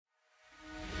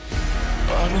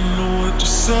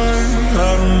say,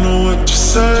 I don't know what to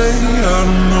say, I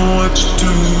don't know what to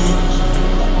do.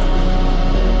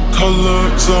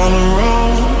 Colors all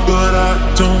around, but I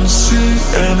don't see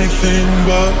anything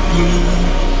but blue.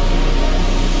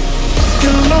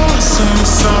 Get lost in the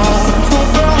sound, go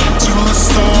back to the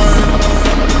start.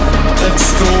 Let's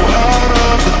go out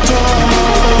of the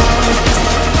dark.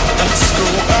 Let's go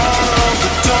out of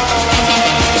the dark.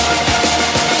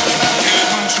 Get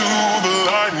into the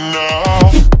light now.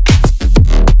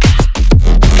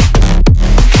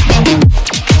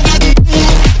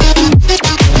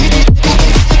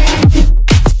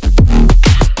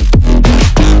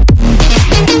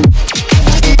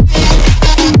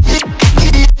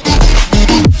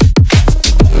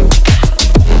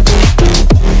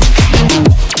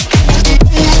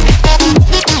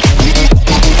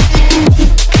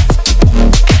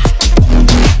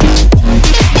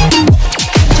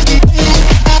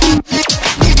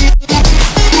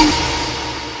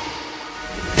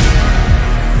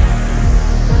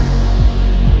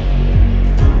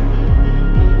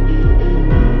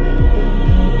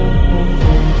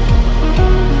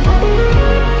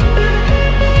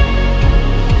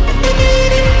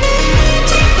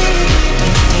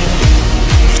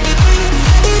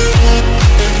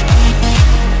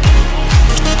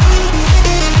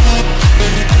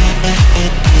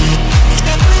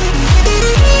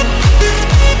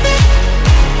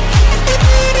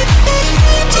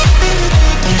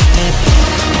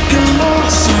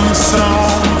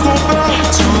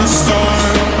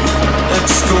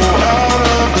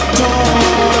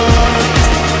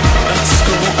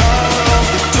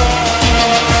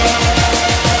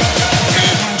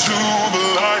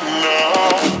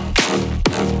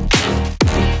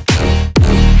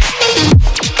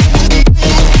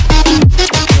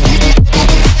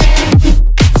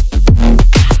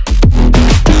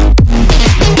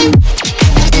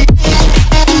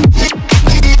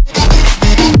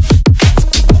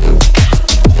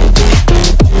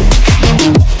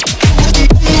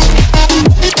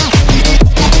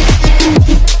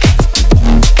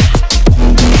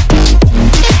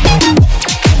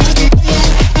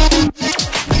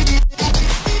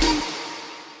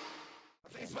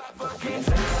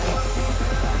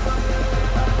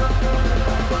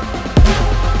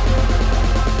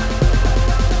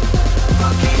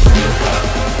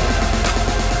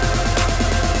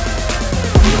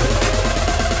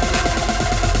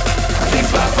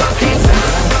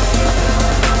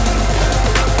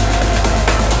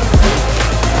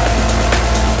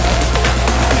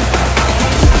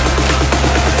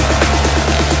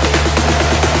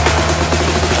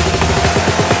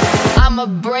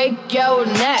 Break your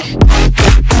neck.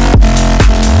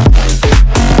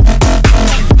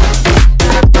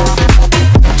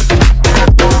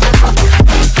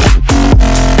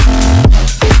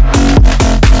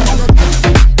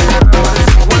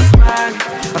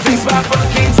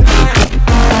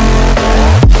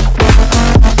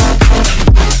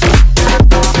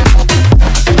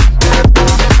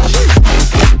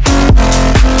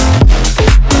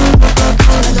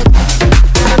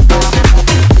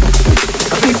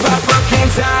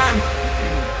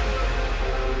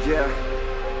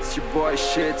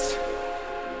 Shits.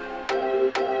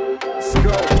 Let's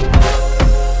go.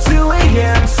 2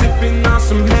 a.m. sipping on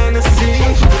some Hennessy,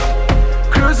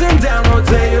 cruising down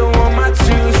Rodeo on my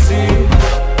 2C.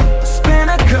 Spent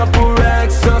a couple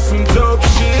racks on some dope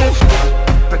shit.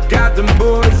 I got them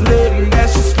boys lit and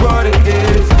that's just what it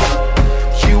is.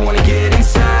 You wanna get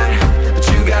inside, but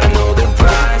you gotta know the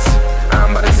price.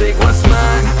 I'm about to take what's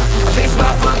mine. I think it's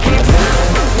my fucking time.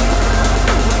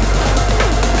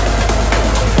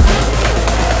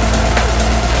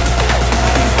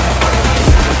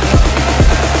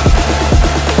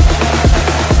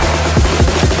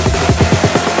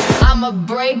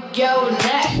 Break your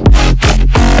neck.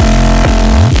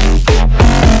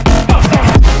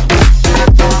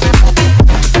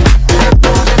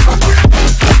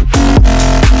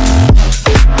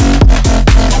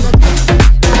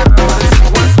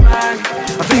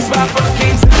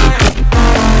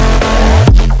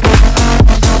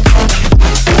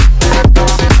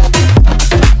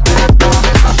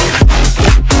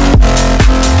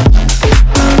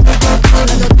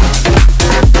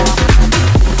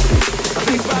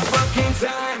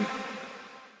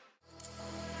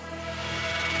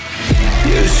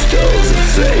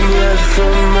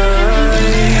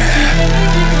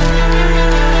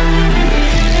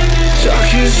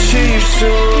 So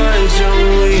why don't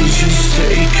we just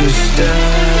take a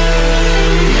stand?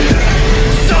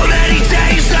 So many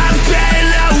days I've been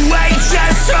away,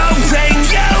 just hoping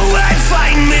you would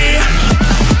find me.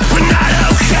 We're not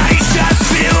okay, just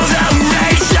feel the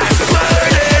rage that's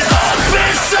burning.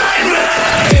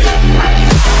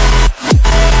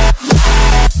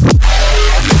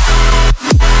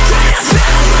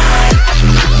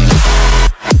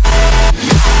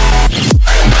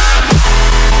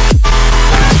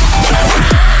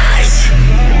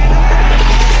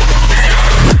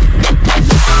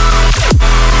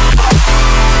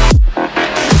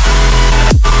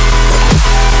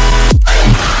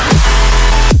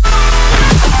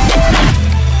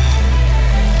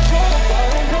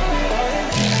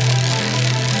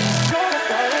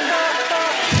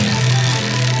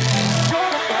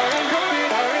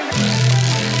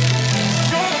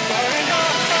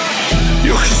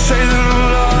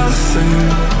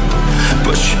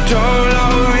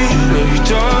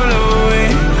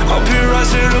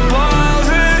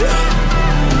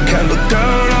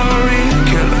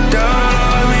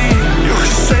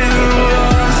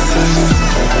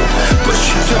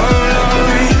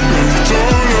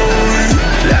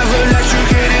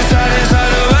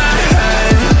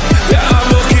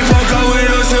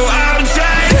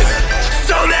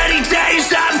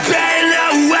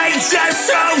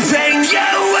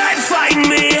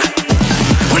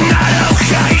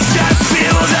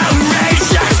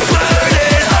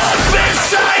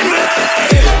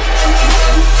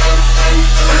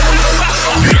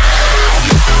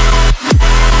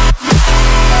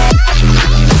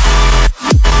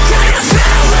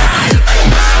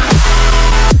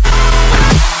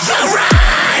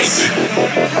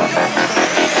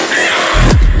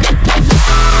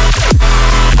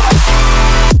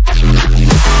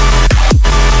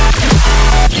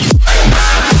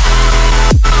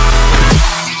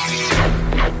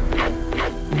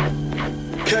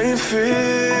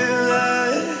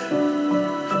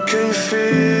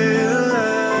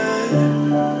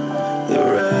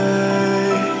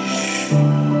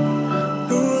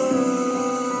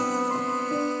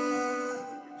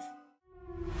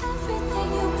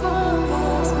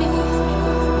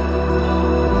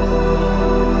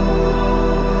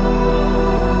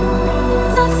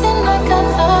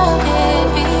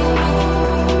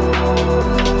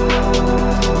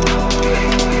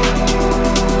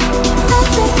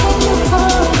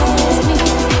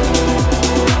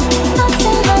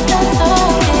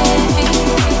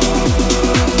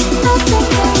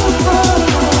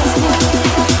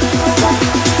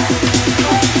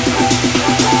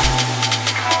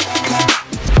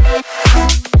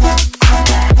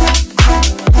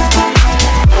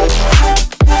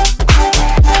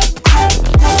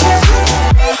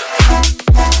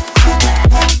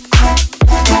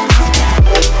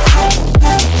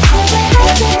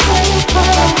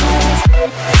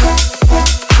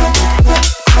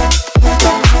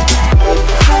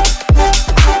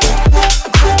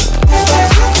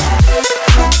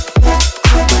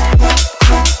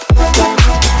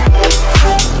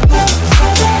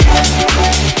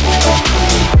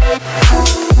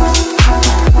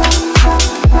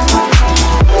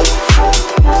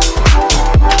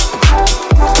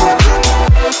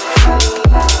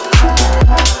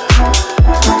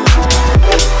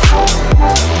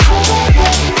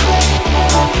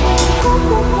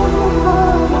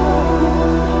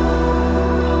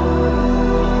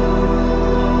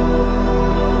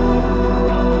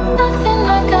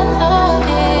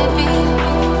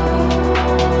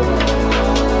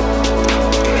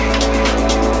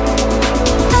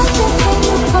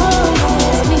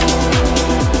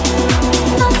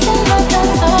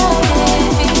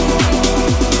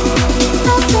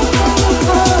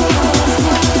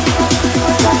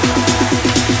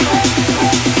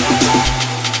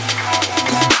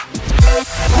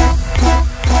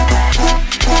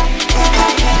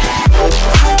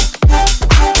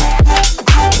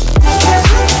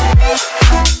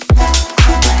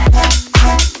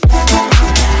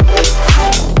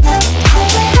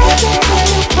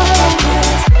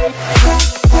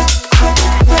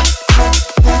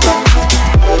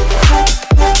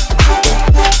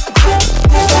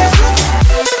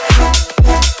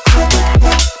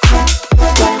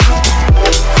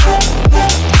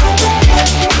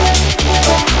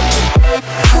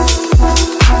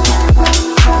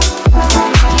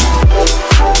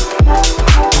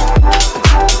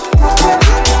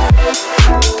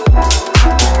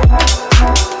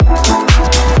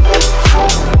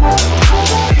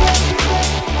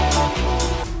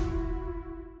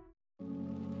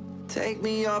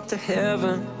 to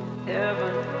heaven.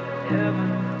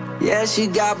 Yeah, she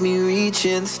got me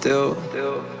reaching still.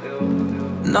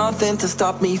 Nothing to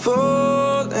stop me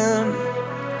falling.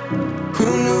 Who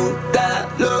knew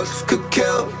that looks could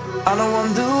kill? I don't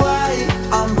wonder why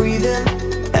I'm breathing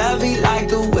heavy like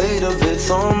the weight of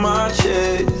it's on my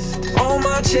chest. On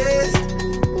my chest.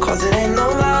 Cause it ain't no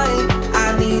lie,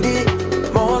 I need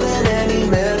it more than any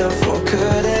metaphor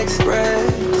could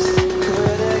express.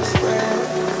 Could express.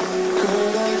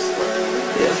 Could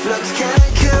express. If looks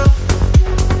can't kill,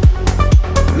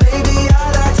 maybe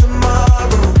I'll die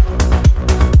tomorrow,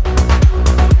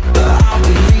 but I'll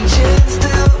be reaching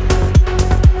still.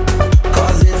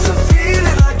 Cause it's a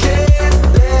feeling I can't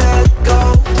let go.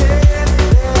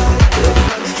 If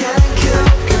looks can't kill,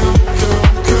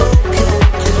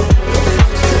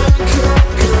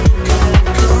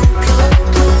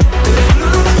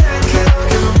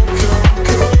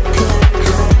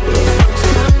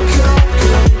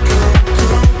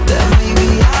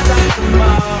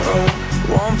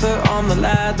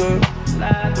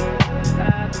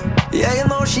 yeah, you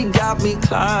know she got me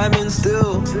climbing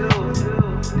still.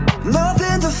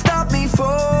 Nothing to stop me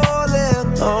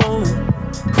falling. Oh,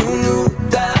 who knew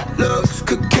that looks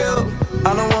could kill?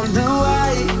 I don't wonder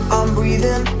why I'm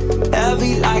breathing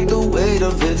heavy like the weight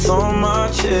of it's on my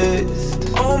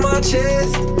chest. On my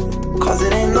chest. Cause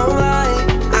it ain't no lie,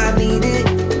 I need it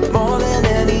more than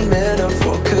any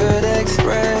metaphor could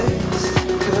express.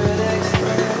 Could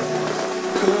express.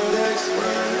 Could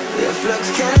express. If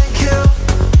looks can't kill,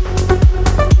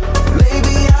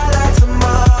 maybe I'll die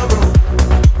tomorrow,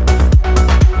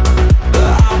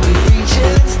 but I'll be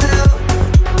reaching still.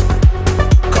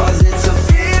 Cause it's a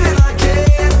feeling I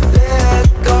can't let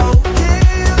go.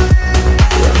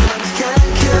 If looks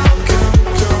can't kill, if looks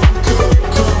can't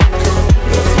kill,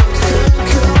 if looks can't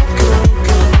kill,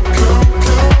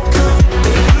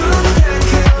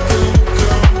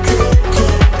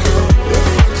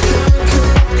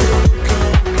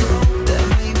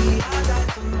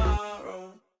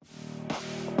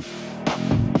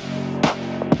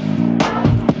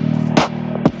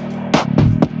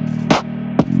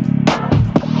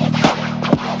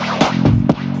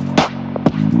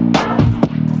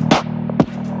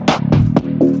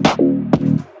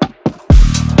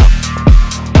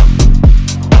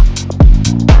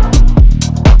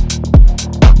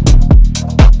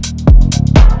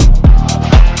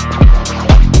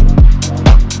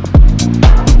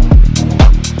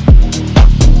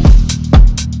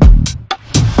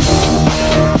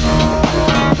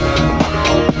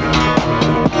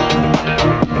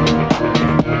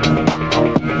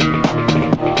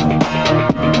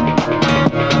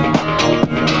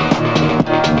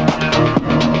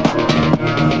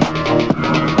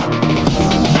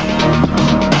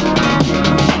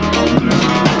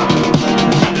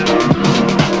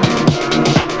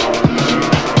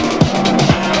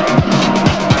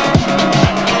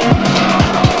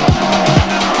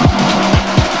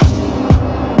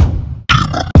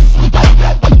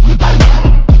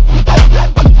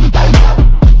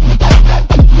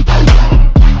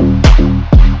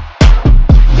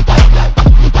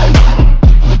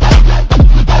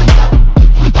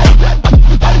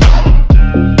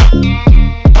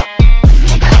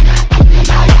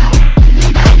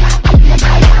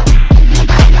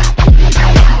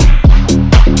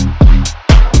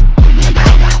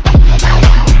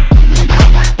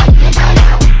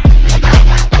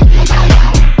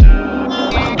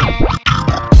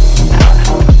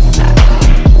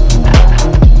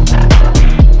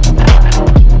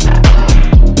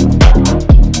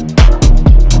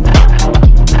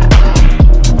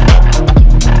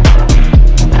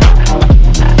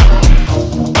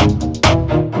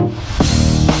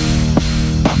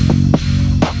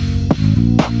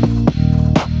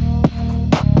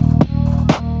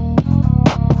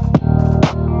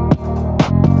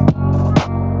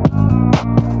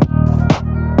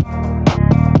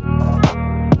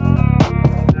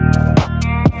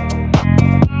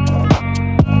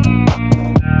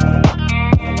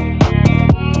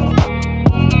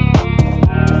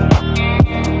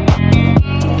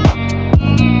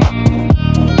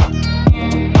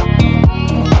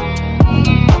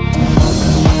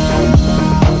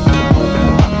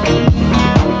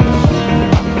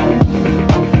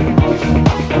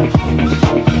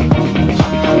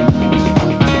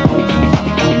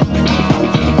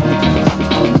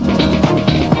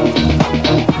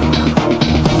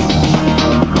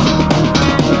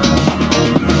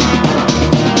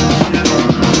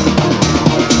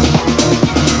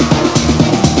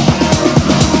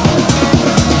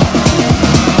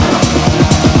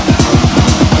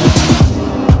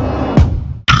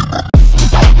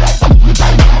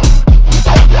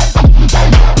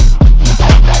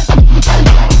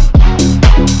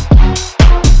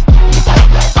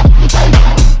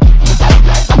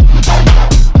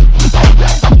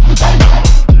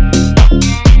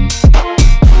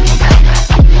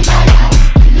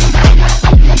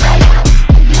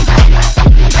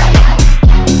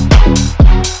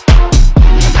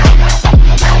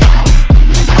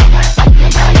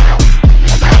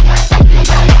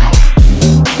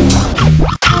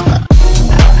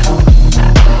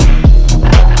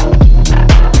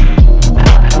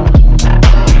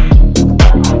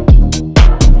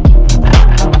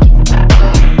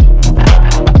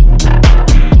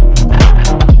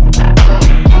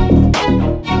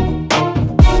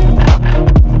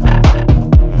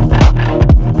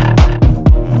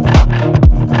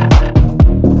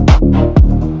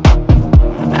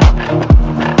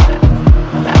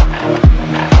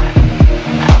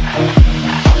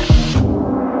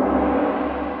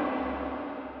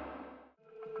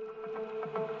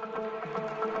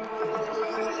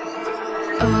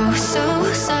 Oh,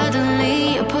 so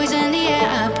suddenly you poison the air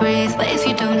I breathe. But if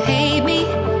you don't hate me,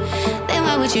 then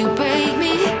why would you break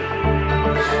me?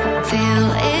 Feel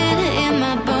it in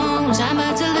my bones, I'm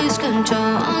about to lose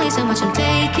control. Only so much I'm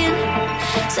taking,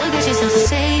 so get yourself to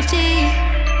safety.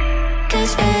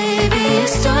 Cause baby, a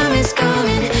storm is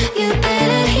coming. You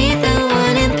better heed the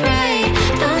one and pray.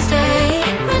 Don't stay,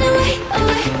 run away,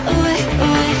 away, away,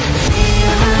 away.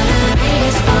 Feel how the rain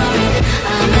is pouring.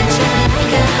 I'm at you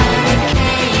like a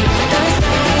hurricane. Don't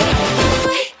stay,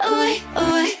 away, away,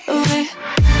 away, away.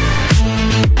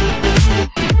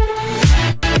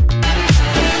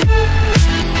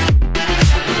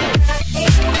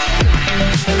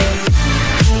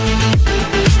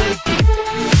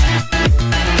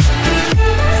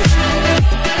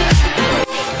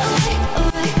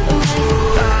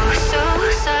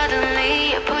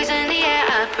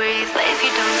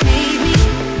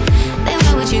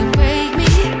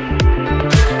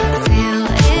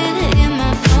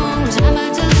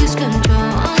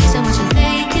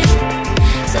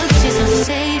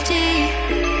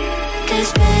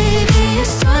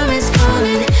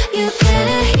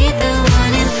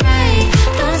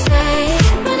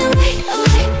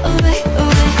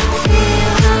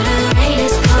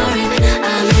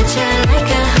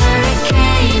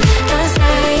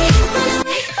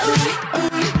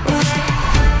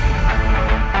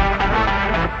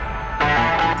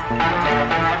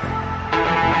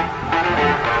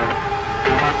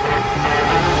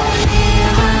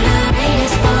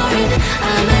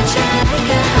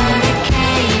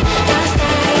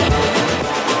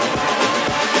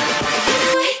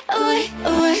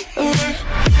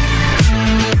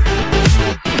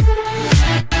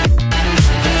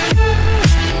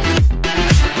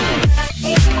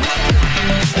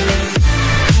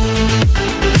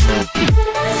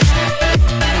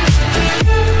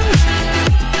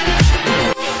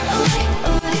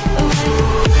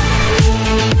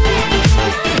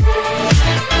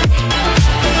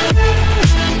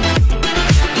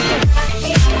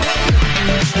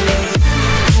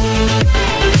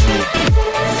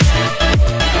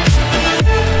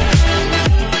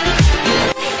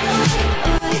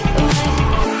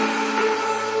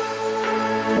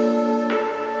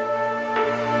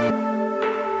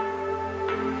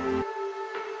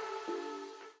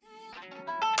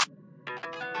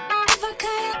 If I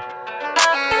could